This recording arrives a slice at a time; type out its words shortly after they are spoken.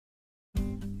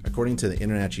According to the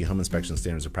InterNACHI Home Inspection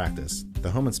Standards of Practice, the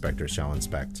home inspector shall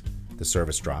inspect the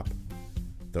service drop,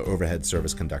 the overhead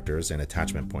service conductors and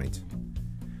attachment point,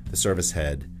 the service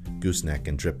head, gooseneck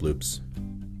and drip loops,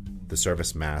 the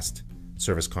service mast,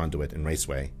 service conduit and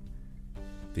raceway,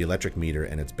 the electric meter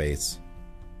and its base,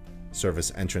 service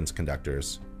entrance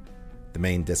conductors, the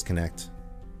main disconnect,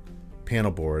 panel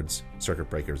boards, circuit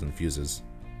breakers and fuses,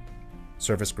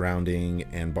 service grounding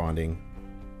and bonding,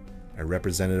 a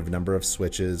representative number of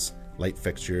switches, light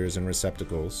fixtures, and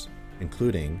receptacles,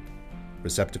 including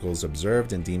receptacles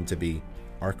observed and deemed to be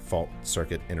arc fault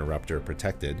circuit interrupter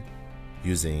protected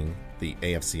using the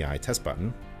AFCI test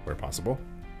button, where possible,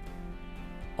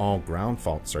 all ground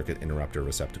fault circuit interrupter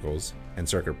receptacles and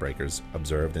circuit breakers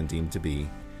observed and deemed to be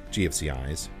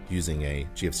GFCIs using a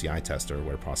GFCI tester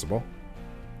where possible,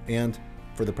 and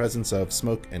for the presence of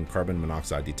smoke and carbon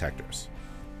monoxide detectors.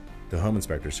 The home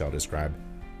inspector shall describe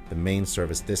the main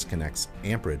service disconnect's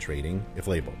amperage rating if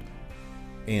labeled,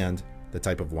 and the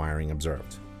type of wiring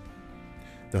observed.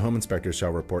 The home inspector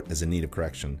shall report as in need of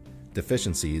correction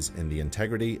deficiencies in the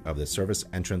integrity of the service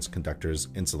entrance conductor's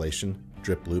insulation,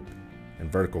 drip loop, and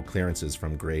vertical clearances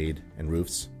from grade and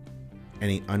roofs,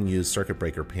 any unused circuit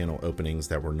breaker panel openings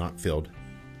that were not filled,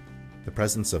 the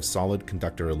presence of solid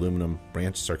conductor aluminum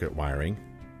branch circuit wiring,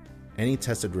 any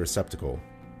tested receptacle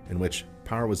in which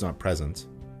power was not present,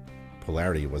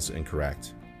 polarity was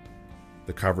incorrect,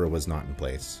 the cover was not in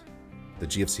place, the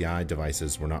GFCI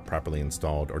devices were not properly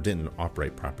installed or didn't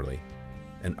operate properly,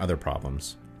 and other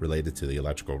problems related to the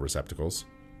electrical receptacles,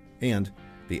 and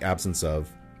the absence of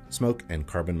smoke and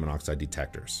carbon monoxide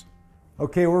detectors.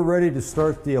 Okay, we're ready to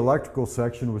start the electrical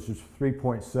section, which is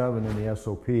 3.7 in the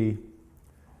SOP,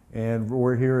 and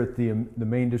we're here at the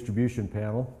main distribution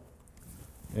panel,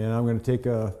 and I'm going to take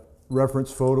a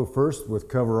reference photo first with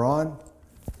cover on.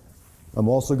 I'm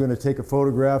also going to take a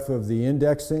photograph of the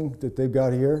indexing that they've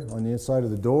got here on the inside of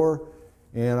the door,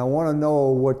 and I want to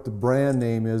know what the brand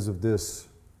name is of this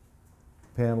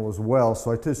panel as well,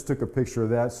 so I just took a picture of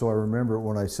that so I remember it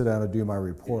when I sit down to do my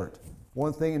report.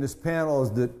 One thing in this panel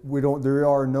is that there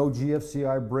are no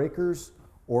GFCI breakers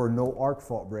or no arc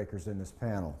fault breakers in this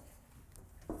panel.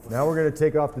 Now we're going to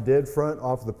take off the dead front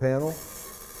off the panel.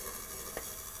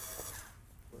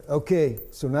 Okay,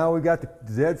 so now we've got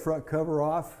the dead front cover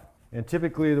off. And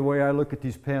typically the way I look at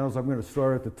these panels, I'm going to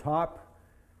start at the top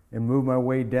and move my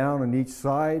way down on each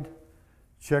side,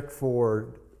 check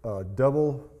for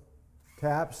double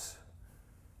taps,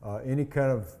 any kind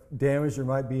of damage there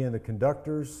might be in the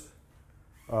conductors.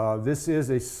 This is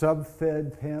a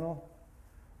sub-fed panel,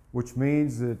 which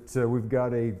means that we've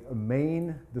got a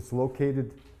main that's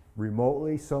located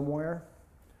remotely somewhere.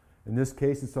 In this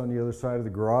case, it's on the other side of the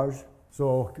garage.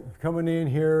 So coming in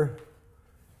here,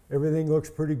 everything looks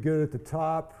pretty good at the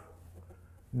top.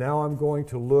 Now I'm going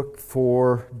to look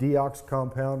for deox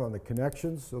compound on the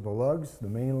connections, so the lugs, the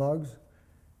main lugs,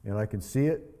 and I can see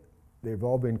it. They've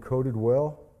all been coated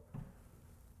well,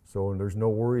 so there's no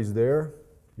worries there.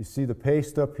 You see the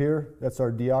paste up here? That's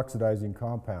our deoxidizing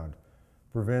compound.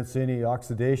 Prevents any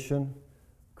oxidation,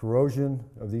 corrosion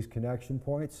of these connection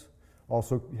points.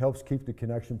 Also helps keep the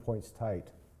connection points tight.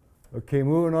 Okay,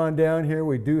 moving on down here,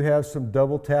 we do have some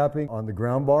double tapping on the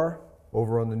ground bar.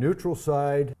 Over on the neutral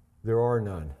side, there are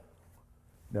none.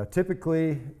 Now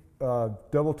typically,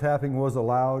 double tapping was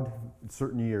allowed in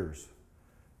certain years.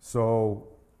 So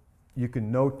you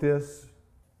can note this.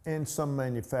 And some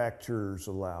manufacturers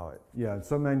allow it. Yeah, and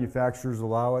some manufacturers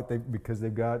allow it because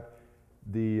they've got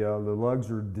the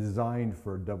lugs are designed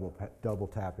for double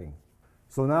tapping.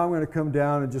 So now I'm going to come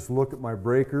down and just look at my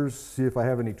breakers, see if I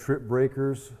have any trip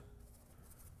breakers.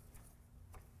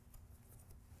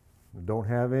 I don't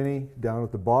have any. Down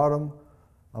at the bottom,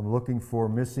 I'm looking for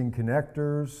missing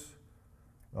connectors,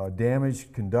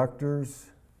 damaged conductors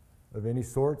of any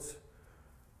sorts.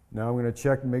 Now I'm going to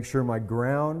check and make sure my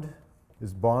ground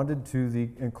is bonded to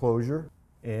the enclosure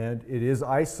and it is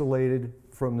isolated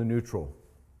from the neutral.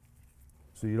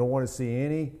 So you don't want to see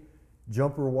any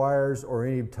jumper wires or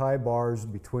any tie bars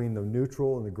between the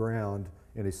neutral and the ground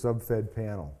in a sub-fed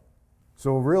panel.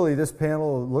 So really this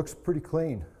panel looks pretty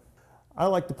clean. I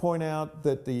like to point out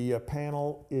that the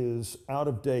panel is out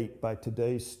of date by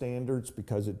today's standards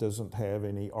because it doesn't have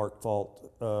any arc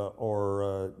fault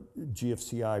or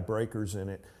GFCI breakers in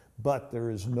it, but there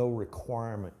is no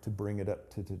requirement to bring it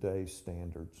up to today's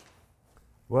standards.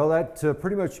 Well, that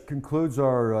pretty much concludes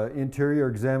our interior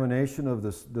examination of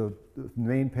the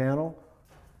main panel.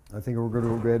 I think we're going to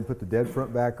go ahead and put the dead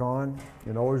front back on.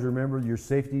 And always remember your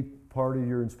safety part of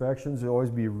your inspections, always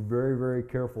be very, very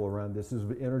careful around this. This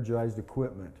is energized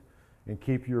equipment, and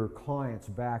keep your clients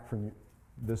back from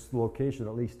this location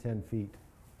at least 10 feet.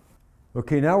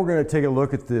 Okay, now we're going to take a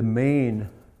look at the main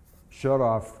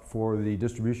shutoff for the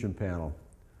distribution panel.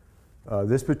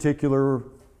 This particular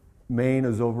main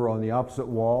is over on the opposite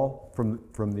wall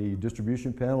from the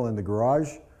distribution panel in the garage.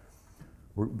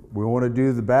 We want to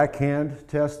do the backhand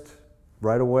test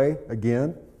right away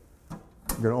again.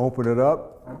 We're going to open it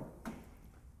up,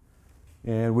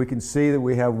 and we can see that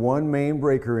we have one main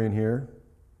breaker in here.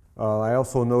 I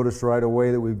also noticed right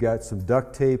away that we've got some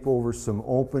duct tape over some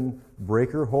open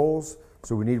breaker holes,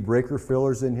 so we need breaker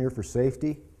fillers in here for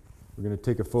safety. We're going to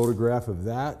take a photograph of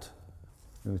that.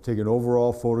 I'm going to take an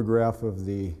overall photograph of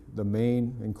the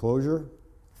main enclosure.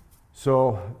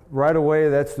 So right away,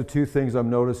 that's the two things I've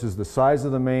noticed is the size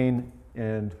of the main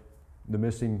and the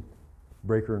missing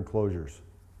breaker enclosures.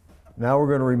 Now we're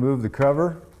going to remove the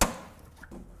cover.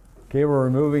 Okay, we're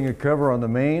removing a cover on the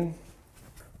main.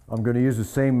 I'm going to use the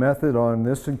same method on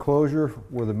this enclosure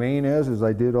where the main is as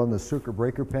I did on the circuit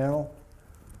breaker panel.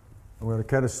 I'm going to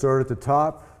kind of start at the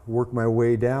top, work my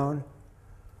way down.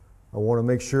 I want to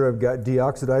make sure I've got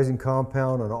deoxidizing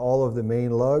compound on all of the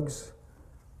main lugs,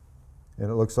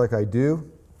 and it looks like I do.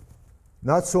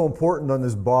 Not so important on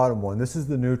this bottom one. This is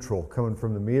the neutral coming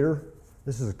from the meter.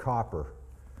 This is a copper.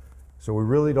 So we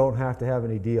really don't have to have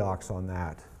any deox on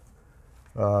that.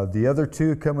 The other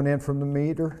two coming in from the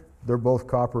meter, they're both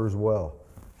copper as well.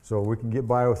 So we can get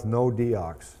by with no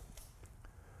deox.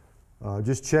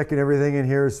 Just checking everything in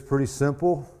here is pretty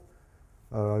simple.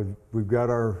 We've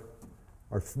got our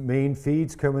main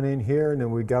feeds coming in here, and then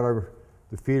we've got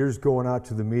the feeders going out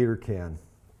to the meter can.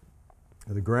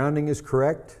 The grounding is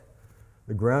correct.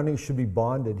 The grounding should be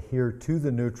bonded here to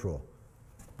the neutral,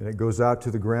 and it goes out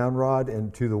to the ground rod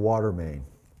and to the water main.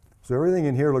 So everything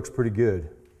in here looks pretty good.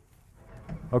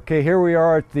 Okay, here we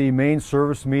are at the main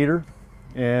service meter,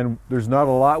 and there's not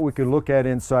a lot we could look at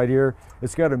inside here.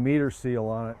 It's got a meter seal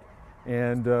on it,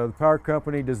 and the power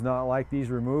company does not like these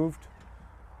removed.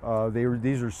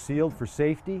 These are sealed for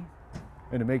safety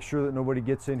and to make sure that nobody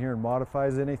gets in here and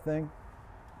modifies anything.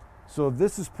 So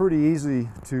this is pretty easy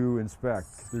to inspect.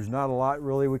 There's not a lot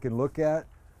really we can look at.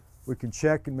 We can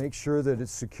check and make sure that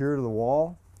it's secure to the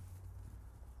wall.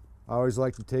 I always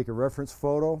like to take a reference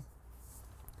photo.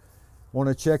 Want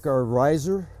to check our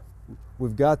riser.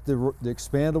 We've got the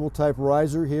expandable type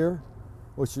riser here,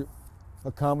 which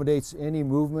accommodates any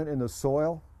movement in the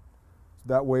soil.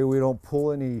 That way we don't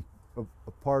pull a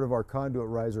part of our conduit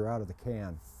riser out of the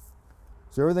can.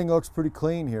 So everything looks pretty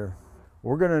clean here.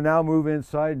 We're going to now move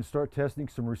inside and start testing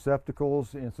some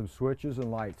receptacles and some switches and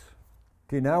lights.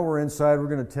 Okay, now we're inside. We're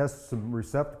going to test some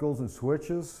receptacles and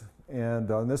switches.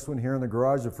 And on this one here in the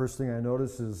garage, the first thing I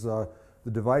notice is the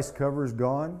device cover is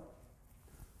gone.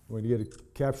 I'm going to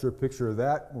capture a picture of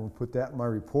that. We'll put that in my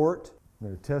report. I'm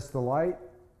going to test the light.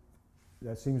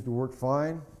 That seems to work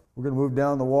fine. We're going to move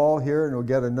down the wall here, and we'll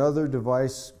get another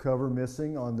device cover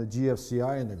missing on the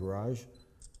GFCI in the garage.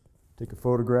 Take a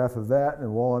photograph of that,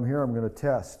 and while I'm here, I'm going to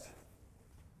test.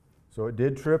 So it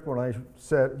did trip when I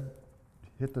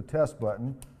hit the test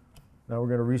button. Now we're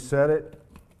going to reset it,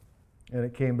 and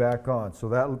it came back on. So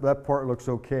that part looks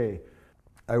okay.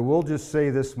 I will just say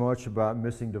this much about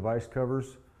missing device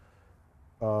covers.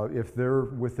 If they're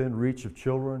within reach of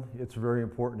children, it's very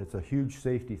important. It's a huge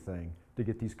safety thing to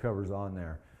get these covers on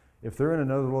there. If they're in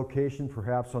another location,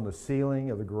 perhaps on the ceiling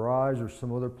of the garage or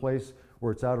some other place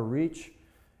where it's out of reach,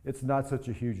 it's not such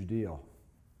a huge deal.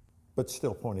 But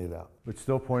still point it out. But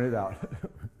still point it out.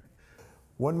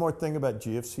 One more thing about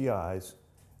GFCIs.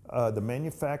 The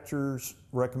manufacturer's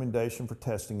recommendation for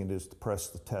testing it is to press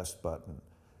the test button.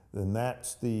 Then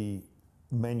that's the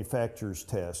manufacturer's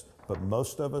test, but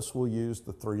most of us will use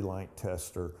the 3-light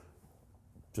tester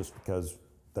just because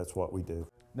that's what we do.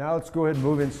 Now let's go ahead and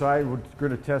move inside. We're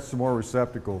going to test some more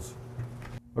receptacles.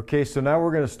 Okay, so now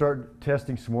we're going to start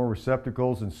testing some more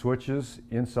receptacles and switches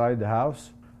inside the house.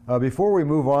 Before we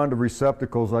move on to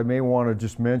receptacles, I may want to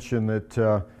just mention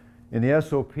that in the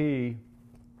SOP,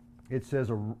 it says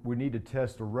we need to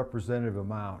test a representative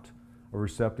amount of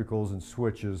receptacles and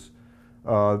switches.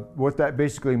 What that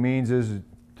basically means is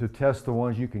to test the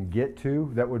ones you can get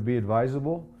to. That would be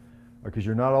advisable, because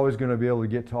you're not always going to be able to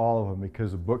get to all of them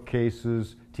because of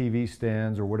bookcases, TV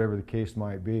stands, or whatever the case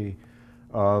might be.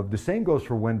 The same goes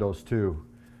for windows too.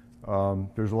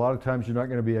 There's a lot of times you're not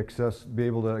going to be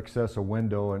able to access a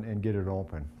window and get it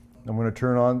open. I'm going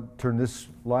to turn this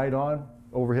light on,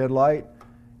 overhead light,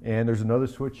 and there's another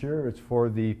switch here. It's for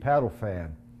the paddle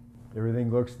fan.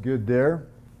 Everything looks good there.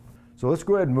 So let's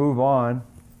go ahead and move on.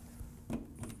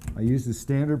 I use the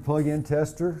standard plug-in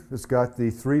tester. It's got the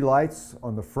 3 lights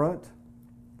on the front.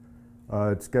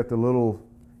 It's got the little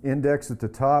index at the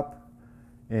top.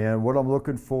 And what I'm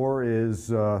looking for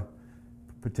is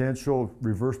potential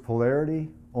reverse polarity,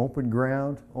 open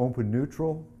ground, open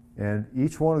neutral, and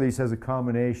each one of these has a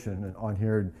combination on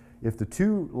here. If the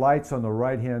two lights on the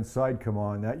right-hand side come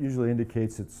on, that usually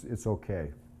indicates it's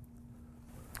okay.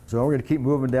 So we're going to keep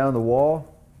moving down the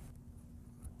wall.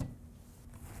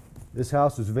 This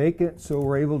house is vacant, so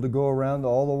we're able to go around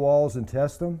all the walls and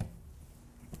test them.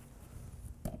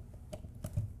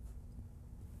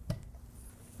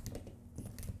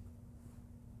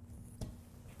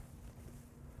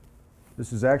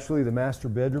 This is actually the master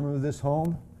bedroom of this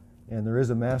home, and there is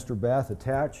a master bath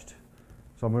attached.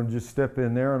 So I'm going to just step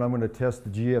in there and I'm going to test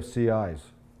the GFCIs.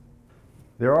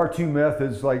 There are two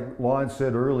methods, like Lon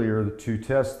said earlier, to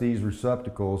test these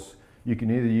receptacles. You can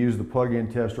either use the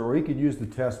plug-in tester or you can use the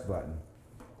test button.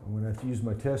 I'm going to have to use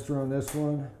my tester on this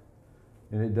one,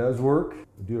 and it does work.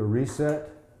 We'll do a reset.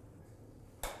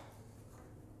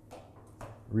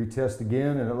 Retest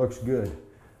again, and it looks good.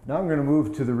 Now I'm going to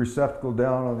move to the receptacle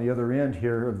down on the other end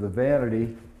here of the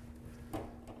vanity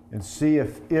and see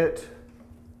if it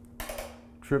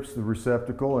trips the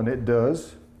receptacle, and it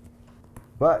does.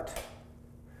 But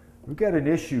we've got an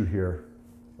issue here.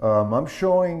 I'm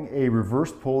showing a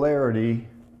reverse polarity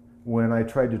when I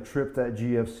tried to trip that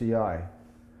GFCI.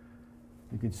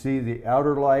 You can see the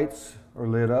outer lights are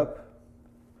lit up.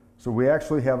 So we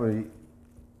actually have an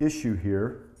issue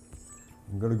here.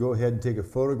 I'm going to go ahead and take a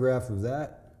photograph of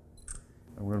that.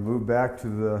 I'm going to move back to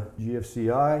the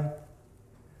GFCI.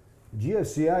 The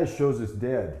GFCI shows it's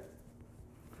dead.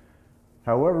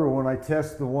 However, when I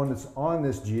test the one that's on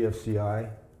this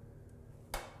GFCI,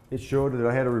 it showed that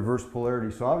I had a reverse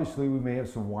polarity. So obviously we may have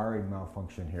some wiring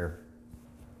malfunction here.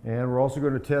 And we're also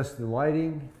going to test the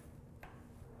lighting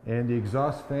and the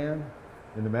exhaust fan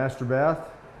in the master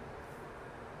bath.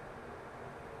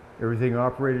 Everything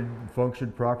operated and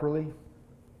functioned properly.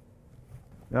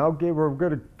 Now, we're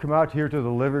going to come out here to the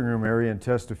living room area and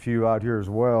test a few out here as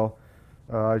well.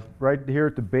 Right here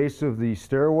at the base of the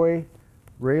stairway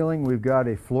railing, we've got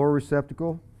a floor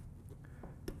receptacle.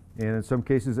 And in some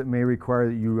cases, it may require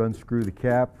that you unscrew the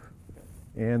cap.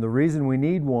 And the reason we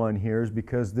need one here is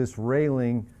because this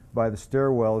railing by the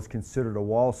stairwell is considered a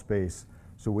wall space.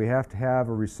 So we have to have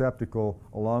a receptacle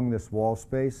along this wall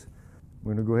space. I'm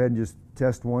going to go ahead and just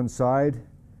test one side.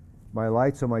 My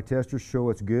lights on my tester show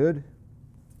it's good.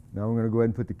 Now I'm going to go ahead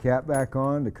and put the cap back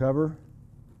on, the cover.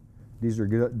 These are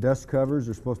dust covers.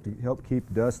 They're supposed to help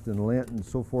keep dust and lint and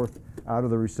so forth out of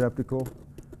the receptacle.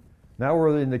 Now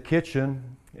we're in the kitchen,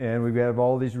 and we have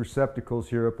all these receptacles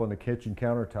here up on the kitchen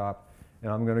countertop. And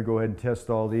I'm going to go ahead and test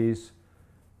all these.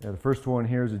 Now the first one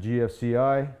here is a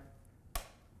GFCI.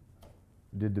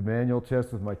 Did the manual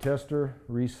test with my tester,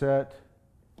 reset.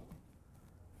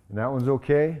 And that one's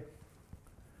okay.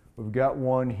 We've got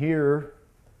one here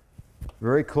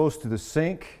very close to the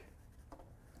sink.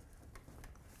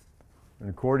 And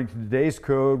according to today's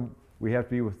code, we have to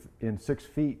be within 6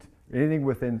 feet. Anything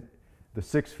within the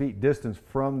 6 feet distance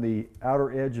from the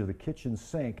outer edge of the kitchen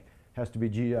sink has to be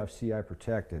GFCI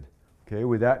protected. Okay,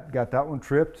 we got that one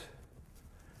tripped.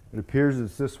 It appears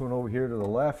it's this one over here to the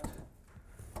left.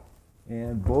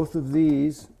 And both of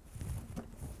these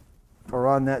are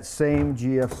on that same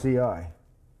GFCI.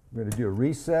 I'm going to do a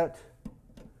reset,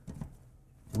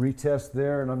 retest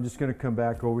there, and I'm just going to come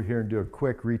back over here and do a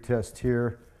quick retest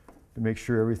here to make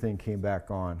sure everything came back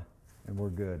on, and we're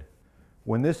good.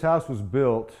 When this house was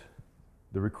built,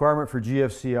 the requirement for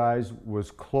GFCIs was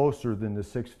closer than the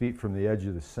 6 feet from the edge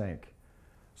of the sink.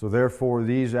 So therefore,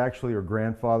 these actually are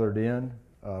grandfathered in.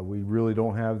 We really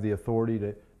don't have the authority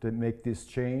to make this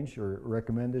change or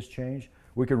recommend this change.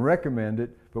 We can recommend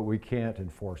it, but we can't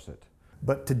enforce it.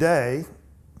 But today,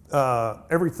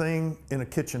 everything in a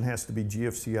kitchen has to be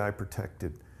GFCI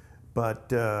protected.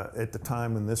 But at the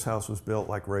time when this house was built,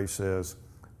 like Ray says,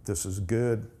 this is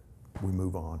good, we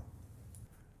move on.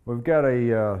 We've got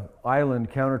a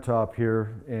island countertop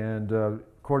here, and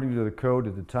according to the code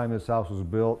at the time this house was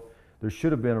built, there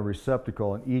should have been a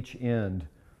receptacle on each end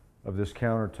of this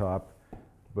countertop,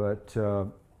 but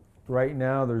right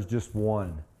now there's just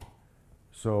one.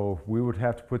 So we would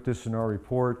have to put this in our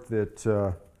report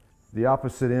that the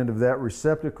opposite end of that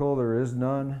receptacle, there is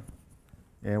none,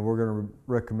 and we're going to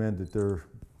recommend that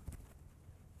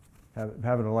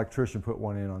have an electrician put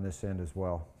one in on this end as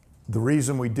well. The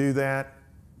reason we do that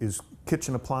is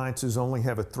kitchen appliances only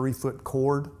have a 3-foot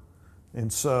cord,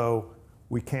 and so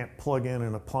we can't plug in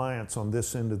an appliance on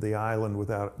this end of the island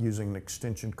without using an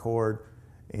extension cord,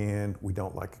 and we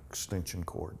don't like extension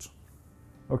cords.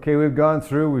 Okay, we've gone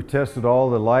through, we've tested all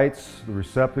the lights, the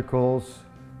receptacles,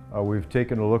 we've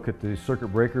taken a look at the circuit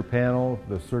breaker panel,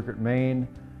 the circuit main,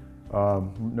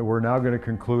 We're now going to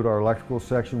conclude our electrical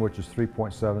section, which is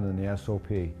 3.7 in the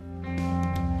SOP.